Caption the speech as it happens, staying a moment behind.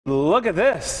Look at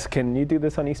this. Can you do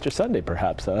this on Easter Sunday,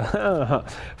 perhaps?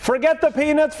 Forget the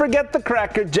peanuts, forget the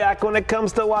Cracker Jack. When it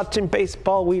comes to watching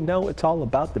baseball, we know it's all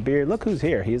about the beer. Look who's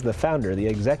here. He's the founder, the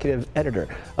executive editor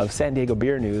of San Diego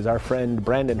Beer News, our friend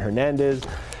Brandon Hernandez.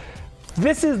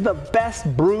 This is the best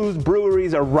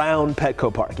breweries around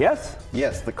Petco Park, yes?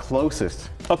 Yes, the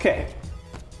closest. Okay.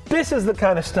 This is the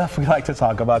kind of stuff we like to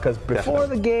talk about because before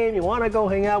the game, you want to go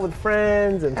hang out with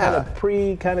friends and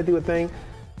kind of do a thing.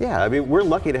 Yeah, I mean, we're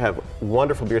lucky to have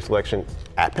wonderful beer selection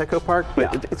at Petco Park,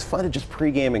 but it's fun to just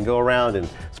pregame and go around and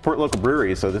support local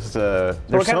breweries. So this is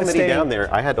there's so many down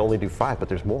there. I had to only do 5, but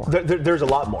there's more. There's a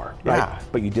lot more, right? Yeah.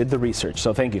 But you did the research,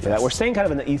 so thank you for that. We're staying kind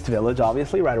of in the East Village,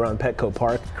 obviously, right around Petco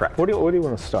Park. Correct. Where do you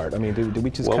want to start? I mean, do we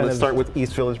just let's start with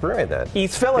East Village Brewing then.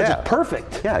 East Village is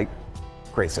perfect. Yeah.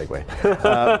 Great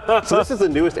segue. So this is the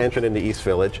newest entrant into East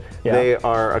Village. Yeah. They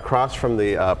are across from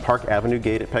the Park Avenue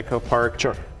gate at Petco Park.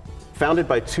 Sure. Founded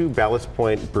by 2 Ballast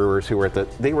Point brewers who were at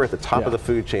the top of the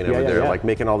food chain over there, like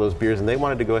making all those beers, and they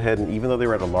wanted to go ahead and, even though they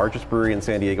were the largest brewery in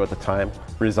San Diego at the time,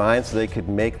 resign so they could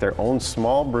make their own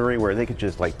small brewery where they could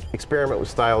just like experiment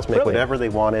with styles, make whatever they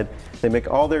wanted. They make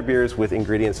all their beers with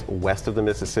ingredients west of the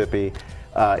Mississippi.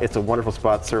 It's a wonderful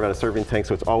spot, serve out of serving tank,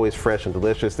 so it's always fresh and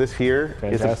delicious. This here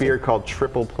is a beer called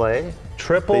Triple Play.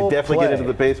 They definitely get into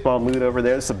the baseball mood over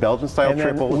there. It's a Belgian-style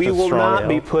triple. We will not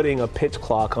be putting a pitch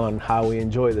clock on how we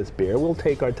enjoy this beer. We'll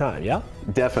take our time, yeah?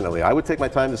 Definitely. I would take my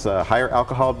time. It's a higher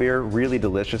alcohol beer, really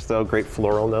delicious though, great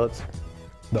floral notes.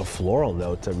 The floral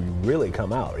notes really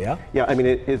come out, yeah? Yeah, I mean,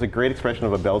 it is a great expression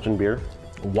of a Belgian beer.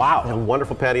 Wow. A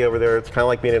wonderful patio over there. It's kind of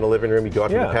like being in a living room. You go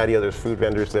out to the patio, there's food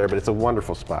vendors there, but it's a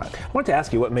wonderful spot. I wanted to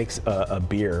ask you what makes a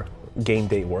beer game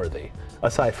day worthy,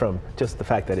 aside from just the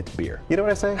fact that it's beer. You know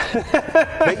what I say?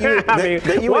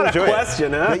 that you enjoy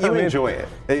question, it. Huh? That you enjoy it.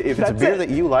 If it's a beer that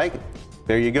you like,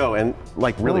 there you go. And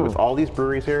like really with all these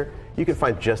breweries here, you can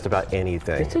find just about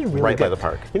anything right by the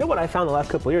park. You know what I found the last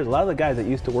couple of years? A lot of the guys that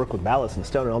used to work with Ballast and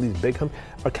Stone and all these big companies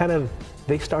are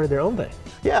they've started their own thing.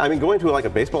 Yeah, I mean, going to like a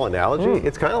baseball analogy,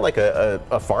 it's kind of like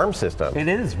a farm system. It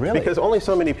is, really. Because only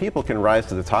so many people can rise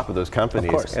to the top of those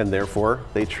companies, and therefore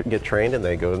they get trained and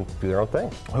they go and do their own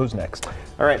thing. Who's next?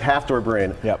 All right, Half Door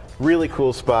Brewing. Yep. Really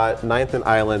cool spot, 9th and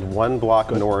Island, 1 block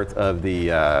north of the,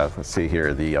 let's see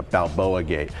here, the Balboa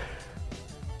Gate.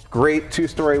 Great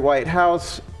 2-story white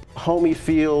house. Homey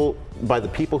feel by the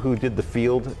people who did the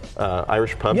Field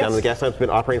Irish pub down in the gas lamp. It's been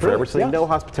operating forever, so they know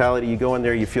hospitality. You go in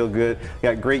there, you feel good. You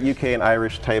got great UK and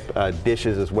Irish type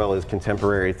dishes as well as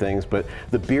contemporary things, but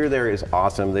the beer there is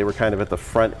awesome. They were kind of at the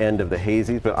front end of the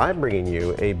hazies, but I'm bringing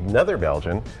you another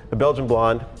Belgian, a Belgian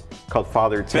blonde called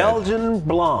Father Ted. Belgian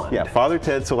blonde. Yeah, Father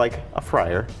Ted, so like a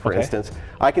Friar, for instance.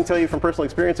 I can tell you from personal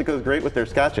experience, it goes great with their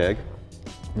Scotch egg.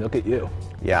 Look at you.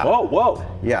 Yeah. Whoa, whoa.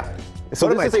 Yeah. So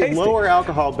this is a lower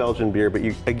alcohol Belgian beer, but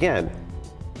you, again,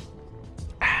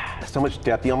 so much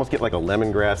depth. You almost get like a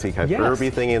lemongrassy kind of herby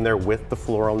thing in there with the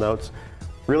floral notes.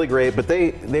 Really great, but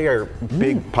they are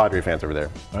big Padre fans over there.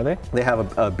 Are they? They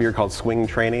have a beer called Swing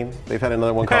Training. They've had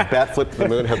another one called Bat Flip to the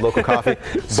Moon, had local coffee.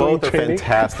 Both are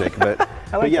fantastic, but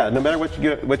yeah, no matter what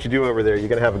you do over there, you're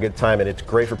gonna have a good time, and it's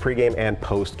great for pregame and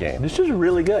postgame. This is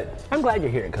really good. I'm glad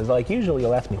you're here, because like usually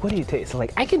you'll ask me, what do you taste? So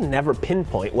like I can never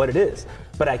pinpoint what it is,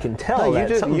 but I can tell that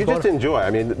you just enjoy.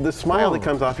 I mean, the smile that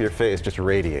comes off your face just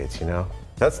radiates, you know?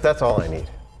 That's all I need.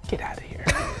 Get out of here.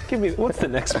 Give me, what's the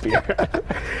next beer?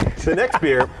 The next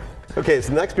beer, so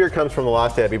the next beer comes from the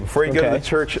Lost Abbey. Before you go to the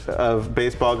Church of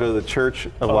Baseball, go to the Church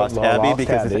of Lost Abbey,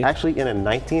 because it's actually in a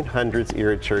 1900s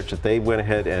era church that they went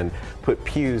ahead and put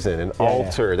pews in, an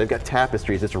altar. They've got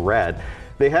tapestries, it's rad.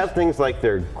 They have things like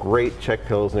their great Czech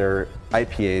Pilsner,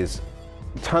 IPAs,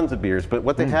 tons of beers, but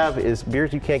what they have is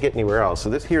beers you can't get anywhere else. So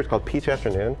this here is called Peach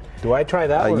Afternoon. Do I try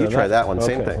that one? You try that one,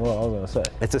 same thing. Well, I was gonna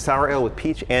say. It's a sour ale with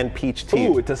peach and peach tea.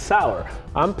 Ooh, it's a sour.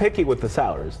 I'm picky with the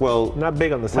sours. Well, not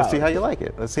big on the sours. Let's see how you like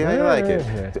it. Let's see how you like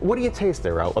it. What do you taste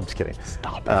there, Raul? I'm just kidding.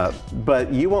 Stop it.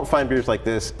 But you won't find beers like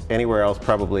this anywhere else,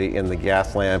 probably in the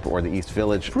Gas Lamp or the East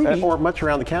Village, or much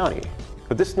around the county.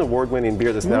 But this is an award-winning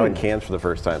beer that's now in cans for the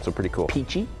first time, so pretty cool.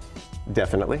 Peachy?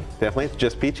 Definitely. It's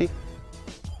just peachy.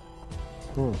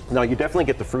 No, you definitely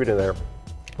get the fruit in there.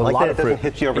 I like that it doesn't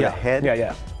hit you over the head.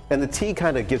 Yeah. And the tea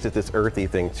kind of gives it this earthy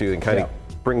thing too, and kind of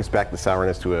brings back the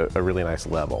sourness to a really nice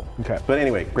level. Okay. But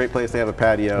anyway, great place. They have a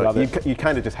patio. You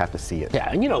kind of just have to see it. Yeah,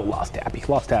 and you know Lost Abbey.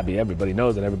 Lost Abbey, everybody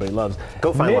knows and everybody loves.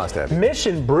 Go find Lost Abbey.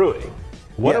 Mission Brewing.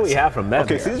 What do we have from them?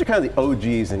 Okay, so these are kind of the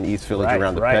OGs in East Village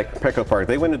around the Petco Park.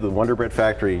 They went into the Wonder Bread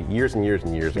factory years and years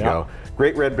and years ago.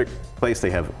 Great red brick place.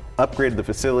 They have upgraded the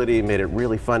facility, made it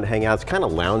really fun to hang out. It's kind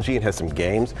of loungy and has some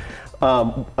games.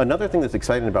 Another thing that's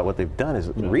exciting about what they've done is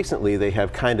recently they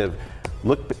have kind of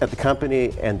looked at the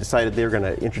company and decided they were going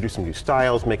to introduce some new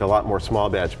styles, make a lot more small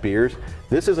batch beers.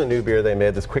 This is a new beer they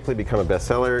made that's quickly become a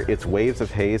bestseller. It's Waves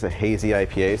of Haze, a hazy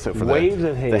IPA. So for Waves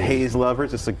of Haze. The haze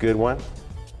lovers, it's a good one.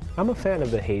 I'm a fan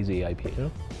of the hazy IPA. You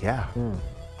know? Yeah.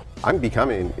 I'm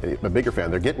becoming a bigger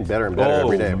fan. They're getting better and better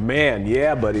every day. Oh man,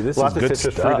 yeah, buddy, this Lots is of good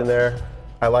citrus stuff. fruit in there.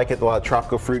 I like it. A lot of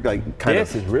tropical fruit, like kind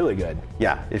This is really good.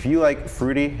 Yeah, if you like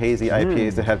fruity, hazy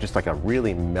IPAs that have just like a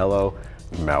really mellow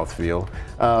mouthfeel,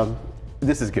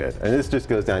 this is good. And this just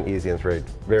goes down easy and it's very,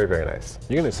 very, very nice.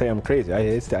 You're gonna say I'm crazy.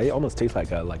 I almost taste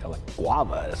like a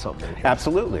guava or something.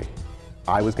 Absolutely.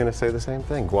 I was going to say the same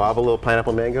thing. Guava, little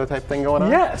pineapple mango type thing going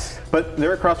on. Yes. But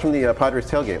they're across from the Padres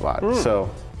tailgate lot, so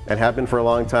and have been for a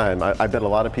long time. I bet a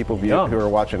lot of people who are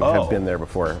watching have been there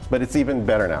before. But it's even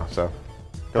better now. So.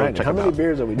 Brandon, check how them many out.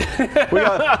 beers are we doing? We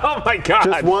got oh my God.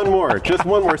 just one more. Just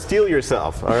one more. Steel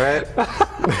yourself, all right?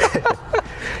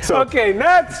 So, okay,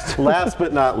 next. last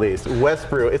but not least, West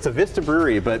Brew. It's a Vista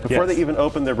brewery, but before they even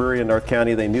opened their brewery in North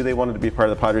County, they knew they wanted to be part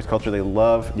of the Padres culture. They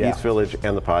love East Village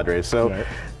and the Padres. So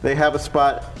they have a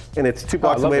spot, and it's 2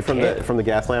 blocks away from the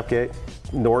gas lamp gate,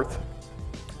 north.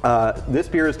 This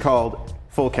beer is called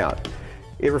Full Count.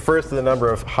 It refers to the number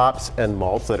of hops and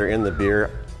malts that are in the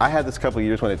beer. I had this a couple of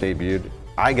years when it debuted.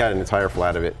 I got an entire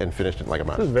flat of it and finished it in like a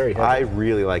month. This is very heavy. I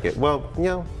really like it. Well, you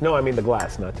know. No, I mean the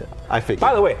glass, not it. I figured.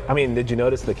 By the way, I mean, did you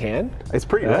notice the can? It's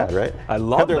pretty rad, right? I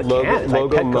love their the logo, can. It's like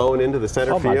logo Petco. mown into the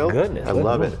center field. Oh my goodness. I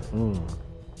love it.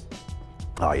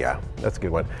 Oh yeah, that's a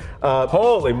good one.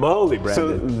 Holy moly,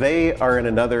 So Brandon. they are in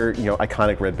another,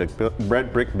 iconic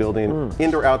red brick building,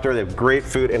 indoor, outdoor. They have great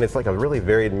food, and it's like a really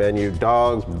varied menu: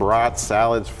 dogs, brats,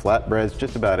 salads, flatbreads,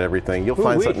 just about everything. You'll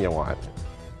find something you want.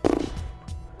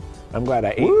 I'm glad I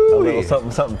ate a little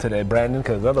something today, Brandon,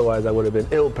 because otherwise I would have been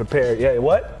ill prepared. Yeah,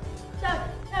 what? Chug.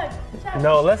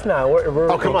 No, let's not.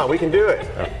 Oh, come on, we can do it.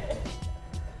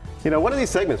 One of these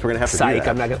segments we're gonna have to do Psych, that.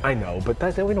 I'm not gonna. I know, but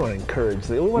we don't want to encourage.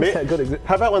 We want to set good.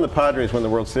 How about when the Padres win the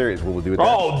World Series? We'll do it.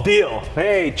 Oh, deal.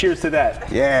 Hey, cheers to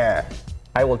that. Yeah.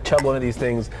 I will chug one of these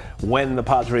things when the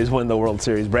Padres win the World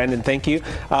Series. Brandon, thank you.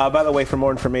 By the way, for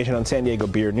more information on San Diego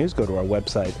Beer News, go to our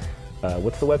website.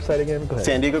 What's the website again? Go ahead.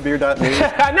 SanDiegoBeer.news.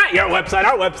 Not your website,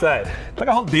 our website. It's like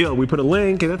a whole deal. We put a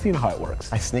link, and that's how it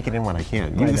works. I sneak it in when I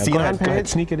can. You Right, see go it on ahead, go ahead,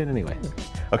 page? sneak it in anyway.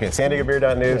 Okay,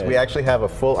 SanDiegoBeer.news. We actually have a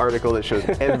full article that shows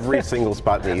every single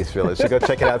spot in the East Village. So go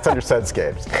check it out. It's under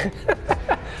Sunscapes.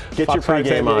 Get your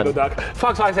pregame on.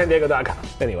 Fox5SanDiego.com.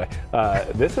 Anyway,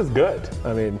 this is good.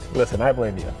 I mean, listen, I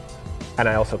blame you. And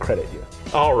I also credit you.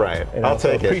 All right, And I'll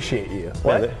also take it. appreciate you. Man,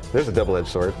 What? there's a double-edged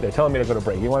sword. They're telling me to go to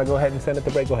break. You want to go ahead and send it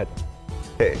to break? Go ahead.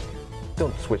 Hey,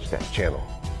 don't switch that channel.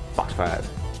 Fox 5.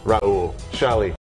 Raul, Shali.